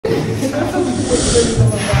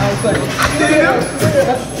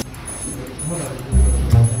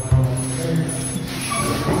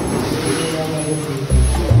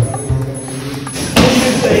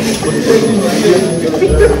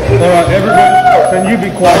Alright, everybody, can you be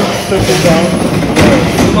quiet? Settle down.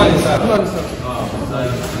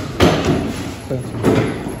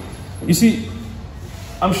 You see,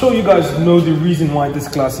 I'm sure you guys know the reason why this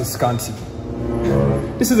class is scanty.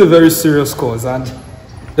 This is a very serious cause, and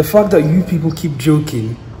the fact that you people keep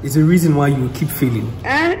joking is the reason why you will keep failing.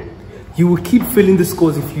 You will keep failing this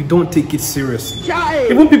course if you don't take it seriously.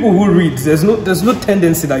 Even people who read, there's no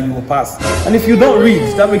tendency that you will pass. And if you don't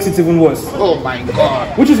read, that makes it even worse. Oh my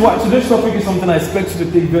God. Which is why today's topic is something I expect you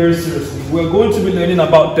to take very seriously. We're going to be learning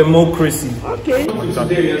about democracy. Okay.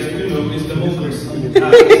 Today, as you know, is democracy.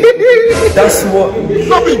 That's what...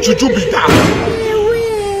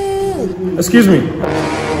 Excuse me.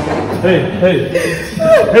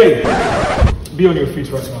 Hey. Be on your feet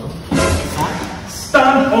right now.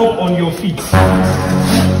 Stand up on your feet.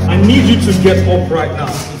 I need you to get up right now.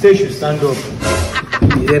 He says you should stand up.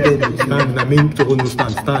 Stand. I mean to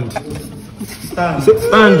stand. Stand.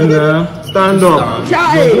 Stand now. Stand up.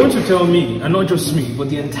 You're going to tell me, and not just me, but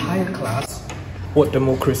the entire class, what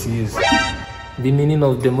democracy is. The meaning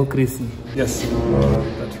of democracy. Yes,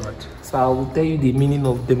 that's right. So I will tell you the meaning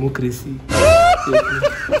of democracy.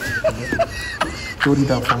 Story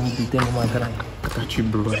that for me to tell you my grand. I got you,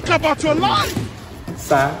 bro. Think about your life.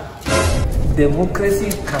 Sir,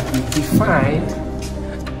 democracy can be defined,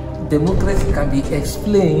 democracy can be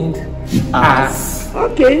explained as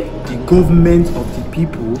the government of the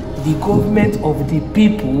people. The government of the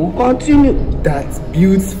people. Continue. That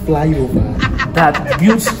builds flyover. That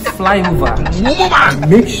builds flyover. And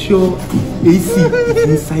make sure AC is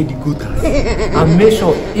inside the gutters. And make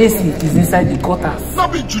sure AC is inside the gutters.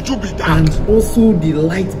 And also the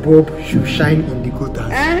light bulb should shine in the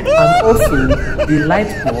gutters. And also the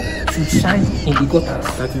light bulb should shine in the gutters.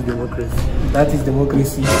 That is democracy. That is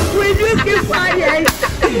democracy. Will you keep quiet?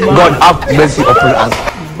 God have mercy upon us.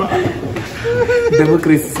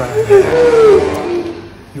 Democracy, sir.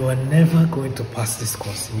 You are never going to pass this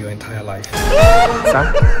course in your entire life.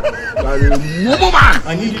 Sir?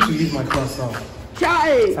 I need you to leave my class now.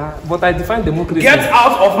 Sir, but I define democracy. Get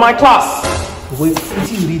out of my class! Wait,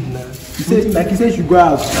 what you read now? He said, like he said, you should go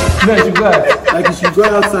out. No, you go out. Like you should go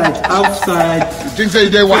outside. Outside. You think say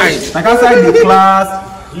they white? Like outside the class.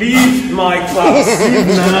 Leave my class.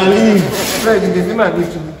 Leave now,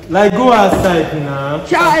 leave. Like go outside now.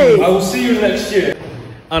 I will see you next year.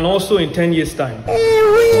 And also in 10 years' time. See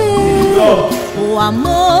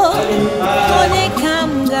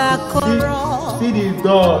the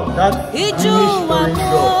door. That's English storage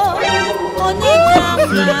door.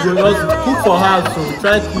 See, you must cook for her, so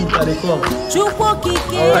try to eat at the come.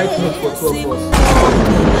 Alright, not for 12 hours.